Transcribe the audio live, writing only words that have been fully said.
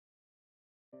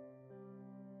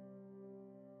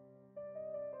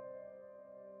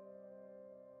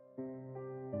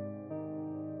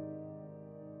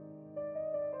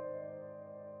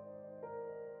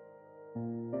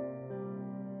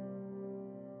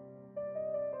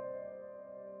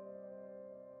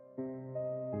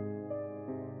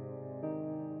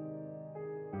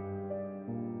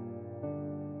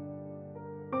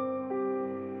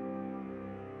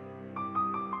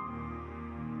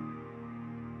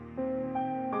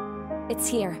It's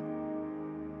here.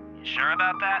 You sure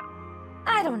about that?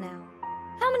 I don't know.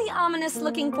 How many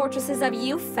ominous-looking fortresses have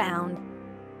you found?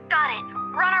 Got it.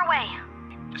 We're on our way.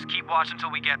 Just keep watch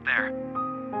until we get there.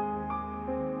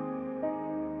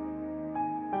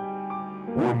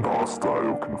 One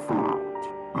hostile confirmed.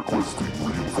 Requesting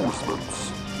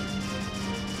reinforcements.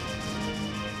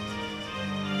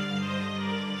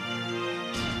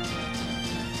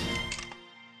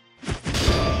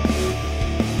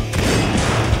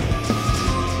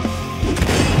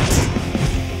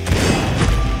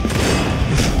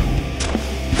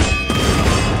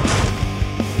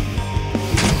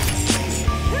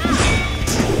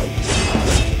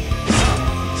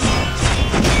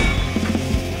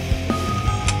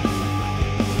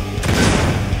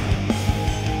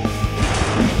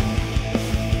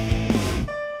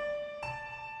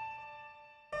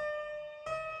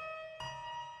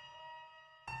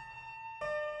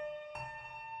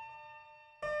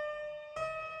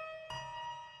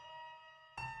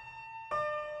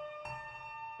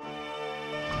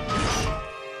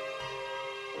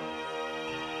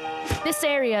 This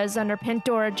area is under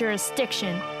Pandora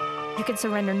jurisdiction. You can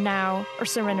surrender now, or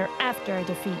surrender after I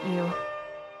defeat you.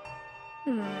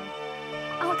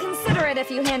 I'll consider it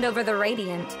if you hand over the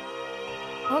Radiant.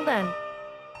 Well then,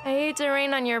 I hate to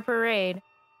rain on your parade,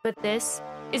 but this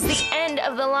is the end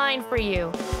of the line for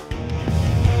you.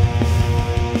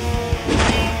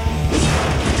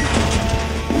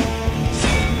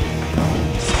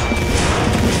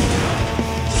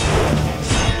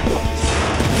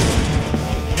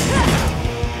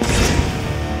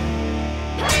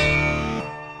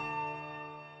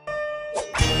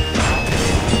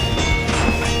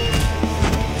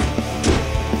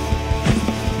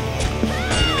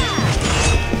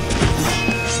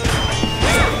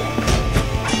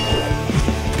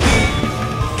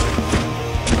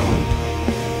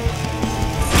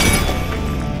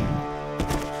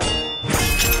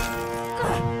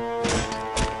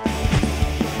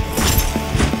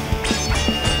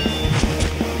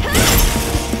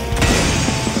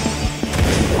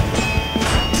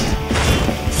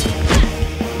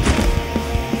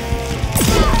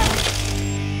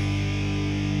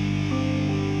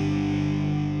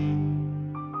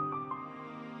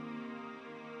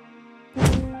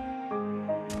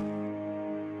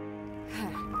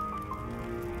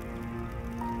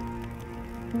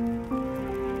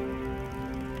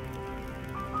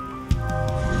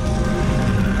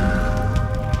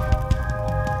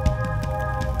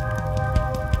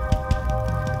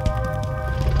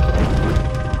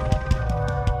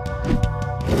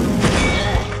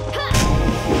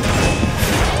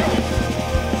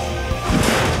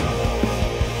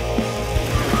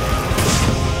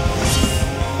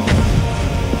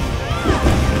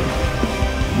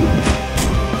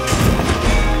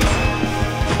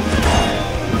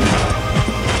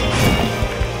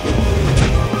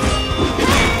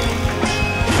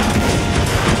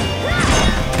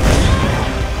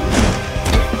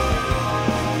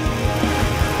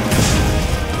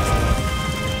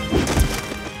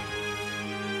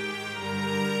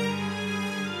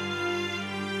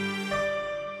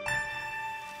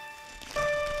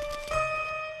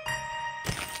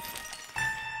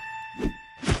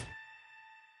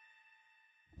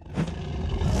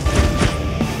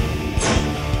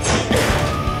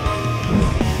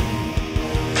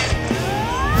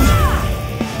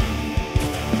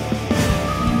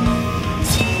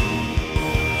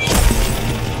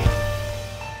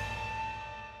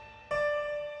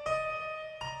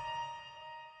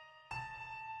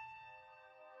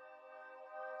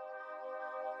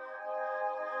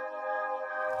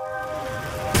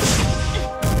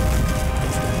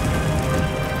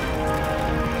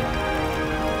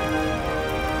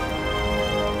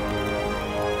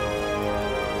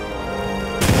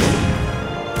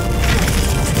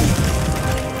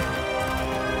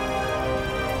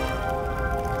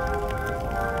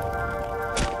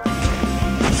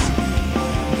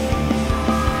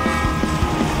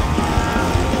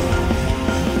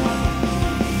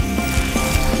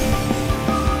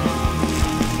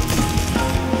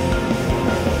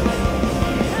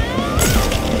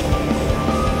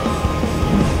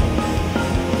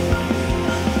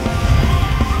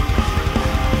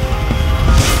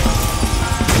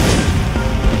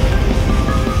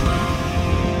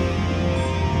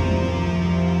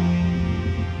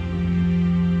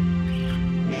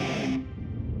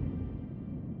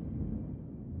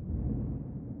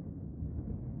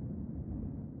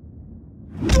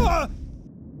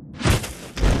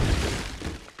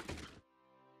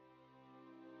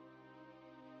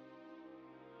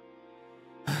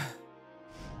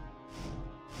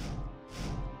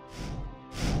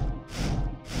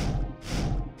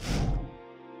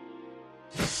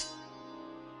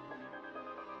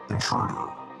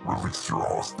 intruder. Release your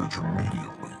hostage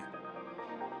immediately.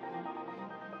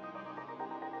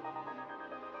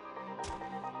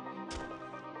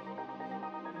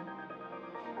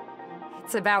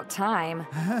 It's about time.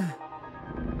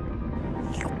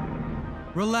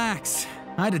 Relax.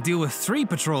 I had to deal with 3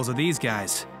 patrols of these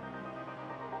guys.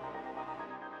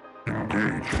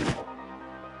 Engage.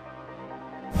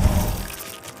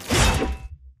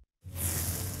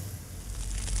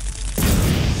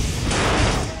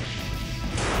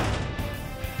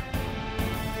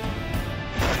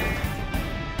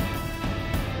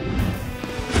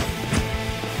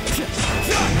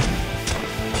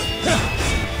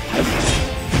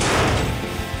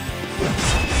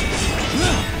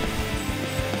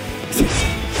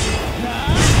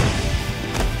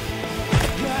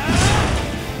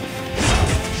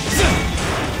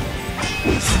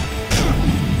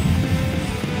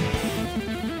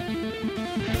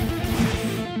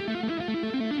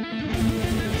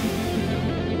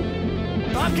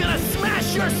 I'm gonna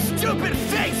smash your stupid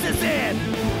faces in!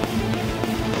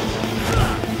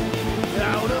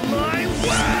 Out of my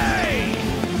way!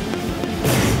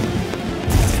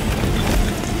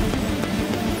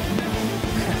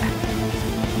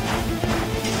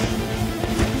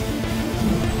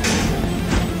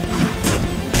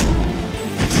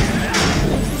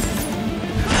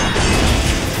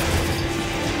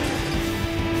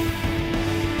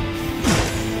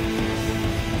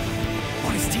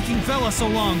 Why is taking Vella so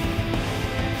long?